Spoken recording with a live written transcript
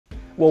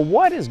Well,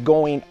 what is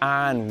going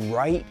on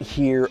right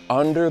here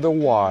under the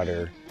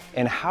water,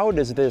 and how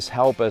does this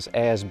help us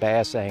as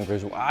bass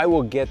anglers? Well, I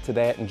will get to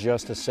that in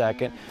just a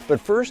second, but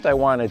first I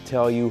want to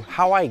tell you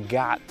how I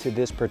got to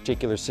this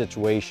particular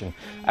situation.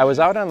 I was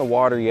out on the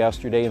water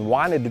yesterday and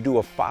wanted to do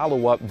a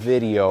follow-up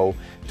video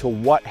to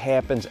what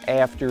happens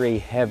after a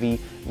heavy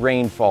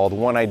rainfall. The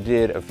one I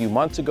did a few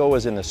months ago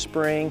was in the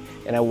spring,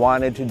 and I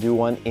wanted to do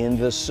one in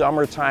the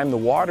summertime. The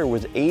water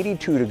was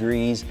 82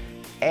 degrees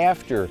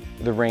after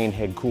the rain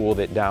had cooled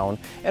it down,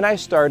 and I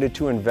started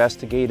to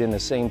investigate in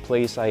the same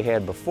place I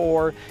had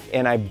before,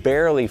 and I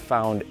barely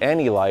found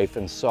any life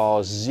and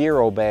saw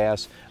zero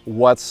bass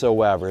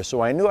whatsoever. So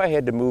I knew I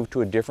had to move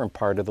to a different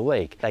part of the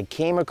lake. I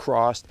came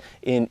across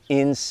an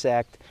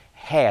insect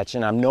hatch,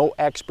 and I'm no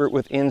expert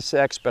with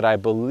insects, but I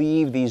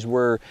believe these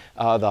were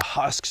the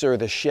husks or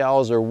the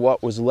shells or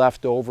what was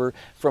left over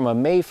from a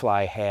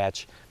mayfly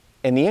hatch.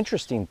 And the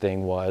interesting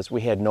thing was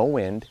we had no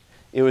wind.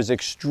 It was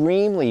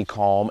extremely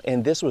calm,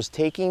 and this was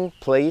taking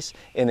place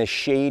in a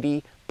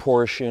shady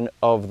portion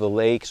of the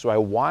lake, so I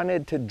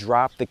wanted to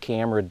drop the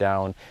camera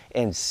down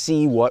and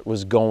see what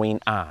was going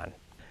on.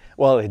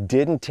 Well, it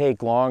didn't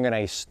take long, and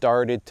I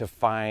started to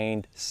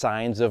find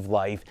signs of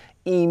life.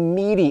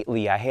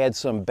 Immediately, I had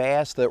some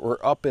bass that were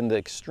up in the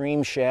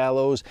extreme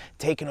shallows,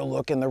 taking a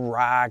look in the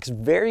rocks.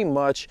 Very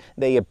much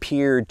they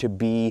appeared to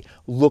be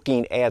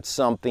looking at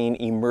something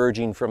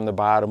emerging from the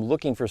bottom,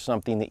 looking for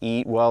something to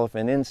eat. Well, if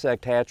an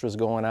insect hatch was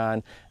going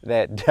on,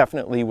 that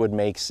definitely would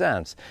make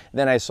sense.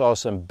 Then I saw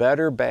some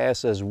better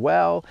bass as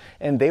well,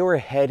 and they were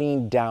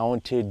heading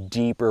down to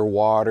deeper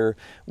water,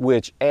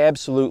 which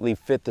absolutely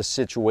fit the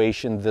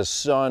situation. The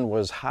sun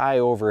was high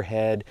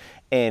overhead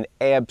and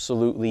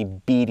absolutely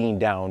beating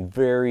down.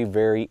 Very,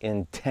 very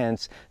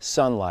intense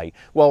sunlight.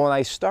 Well, when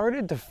I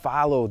started to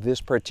follow this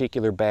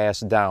particular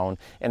bass down,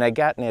 and I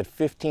got in that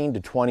 15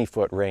 to 20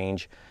 foot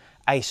range,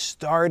 I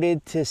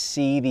started to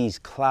see these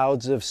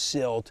clouds of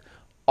silt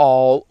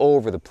all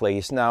over the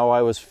place. Now,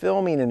 I was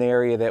filming an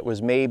area that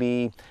was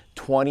maybe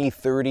 20,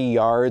 30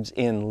 yards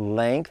in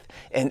length,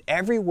 and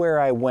everywhere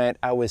I went,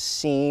 I was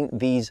seeing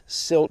these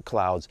silt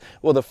clouds.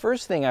 Well, the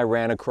first thing I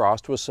ran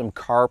across was some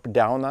carp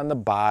down on the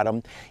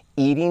bottom,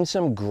 eating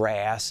some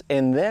grass,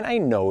 and then I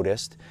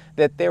noticed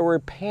that there were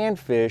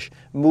panfish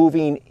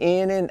moving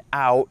in and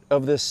out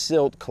of the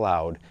silt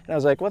cloud. And I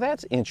was like, well,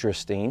 that's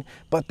interesting,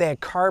 but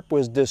that carp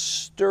was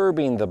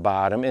disturbing the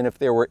bottom, and if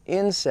there were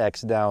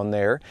insects down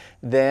there,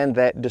 then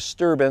that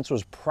disturbance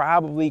was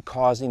probably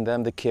causing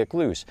them to kick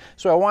loose.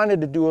 So I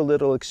wanted to do a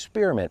little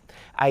experiment.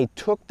 I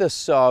took the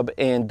sub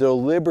and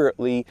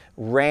deliberately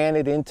ran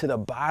it into the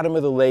bottom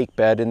of the lake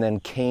bed and then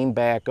came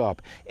back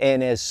up.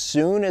 And as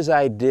soon as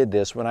I did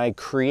this, when I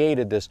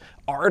created this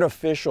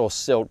artificial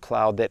silt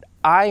cloud that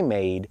I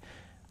made,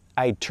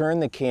 I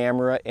turned the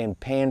camera, and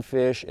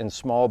panfish and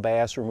small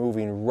bass were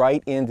moving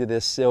right into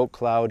this silt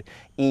cloud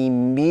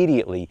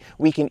immediately.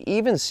 We can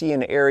even see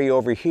an area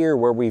over here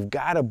where we've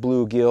got a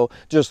bluegill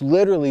just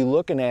literally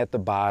looking at the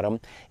bottom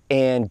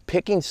and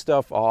picking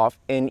stuff off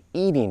and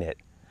eating it.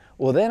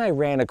 Well, then I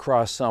ran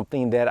across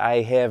something that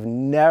I have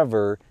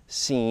never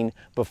seen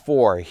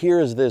before.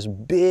 Here's this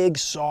big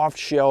soft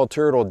shell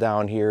turtle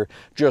down here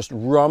just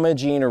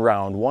rummaging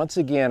around. Once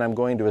again, I'm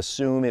going to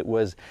assume it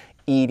was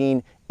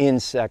eating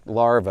insect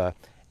larvae.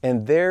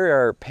 And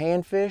there are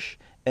panfish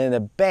and a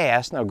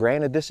bass. Now,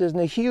 granted, this isn't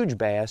a huge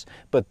bass,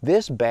 but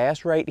this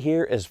bass right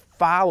here is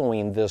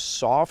following this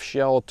soft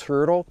shell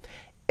turtle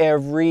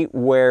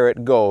everywhere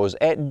it goes.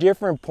 At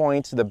different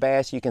points, the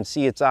bass, you can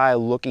see its eye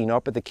looking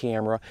up at the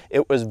camera.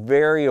 It was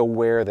very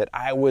aware that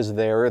I was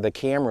there, the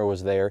camera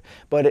was there,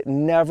 but it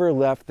never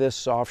left this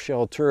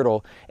soft-shell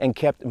turtle and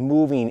kept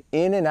moving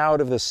in and out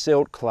of the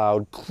silt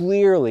cloud.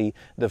 Clearly,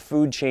 the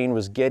food chain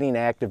was getting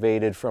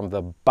activated from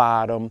the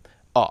bottom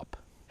up.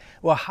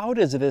 Well, how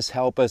does this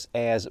help us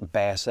as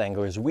bass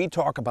anglers? We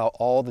talk about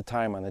all the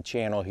time on the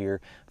channel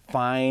here,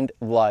 find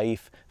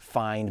life,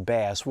 find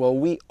bass. Well,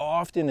 we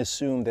often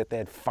assume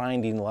that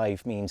finding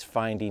life means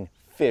finding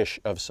fish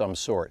of some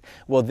sort.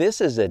 Well, this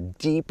is a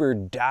deeper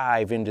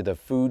dive into the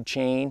food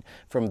chain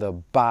from the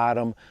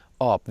bottom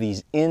up.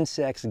 These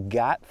insects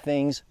got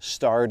things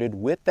started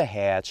with the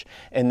hatch,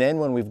 and then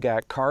when we've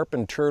got carp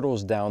and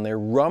turtles down there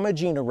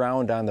rummaging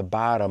around on the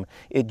bottom,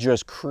 it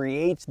just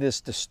creates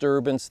this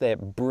disturbance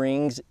that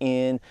brings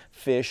in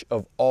fish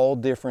of all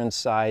different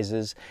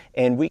sizes.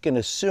 And we can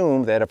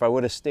assume that if I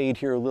would have stayed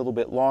here a little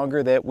bit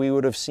longer, that we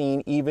would have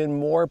seen even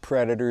more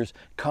predators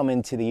come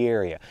into the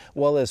area.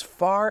 Well, as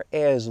far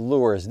as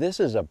lures, this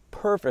is a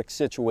perfect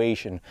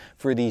situation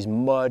for these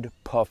mud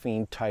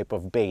puffing type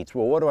of baits.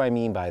 Well, what do I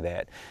mean by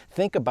that?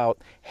 Think about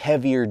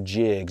heavier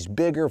jigs,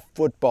 bigger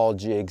football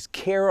jigs,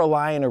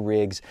 Carolina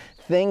rigs,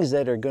 things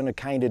that are going to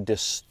kind of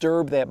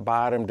disturb that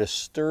bottom,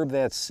 disturb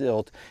that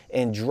silt,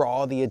 and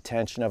draw the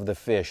attention of the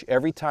fish.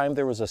 Every time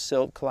there was a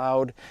silt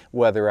cloud,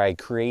 whether I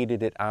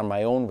created it on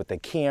my own with the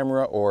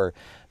camera or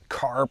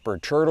carp or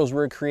turtles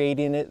were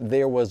creating it,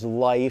 there was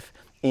life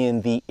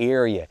in the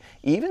area.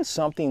 Even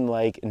something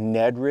like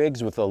Ned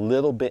rigs with a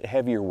little bit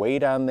heavier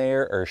weight on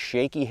there, or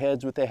shaky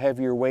heads with a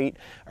heavier weight,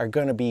 are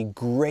going to be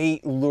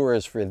great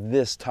lures for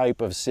this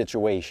type of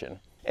situation.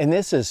 And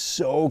this is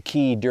so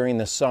key during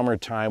the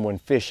summertime when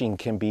fishing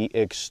can be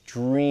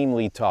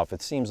extremely tough.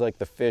 It seems like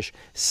the fish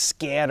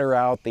scatter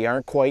out. They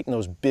aren't quite in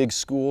those big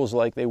schools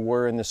like they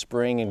were in the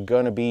spring and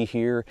gonna be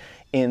here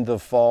in the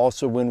fall.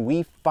 So when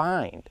we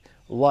find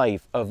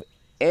life of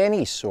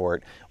any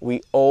sort,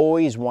 we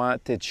always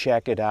want to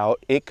check it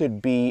out. It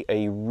could be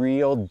a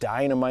real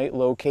dynamite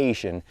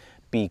location,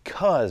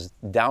 because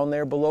down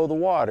there below the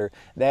water,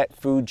 that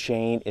food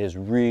chain is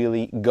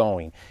really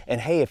going. And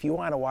hey, if you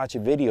want to watch a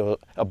video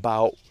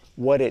about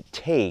what it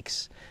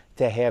takes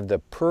to have the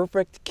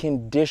perfect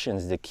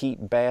conditions to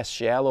keep bass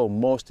shallow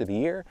most of the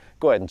year,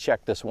 go ahead and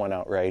check this one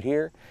out right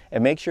here.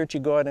 And make sure that you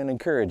go out and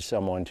encourage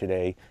someone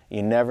today.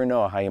 You never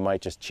know how you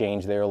might just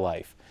change their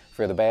life.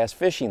 For the Bass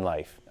Fishing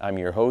Life, I'm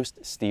your host,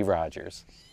 Steve Rogers.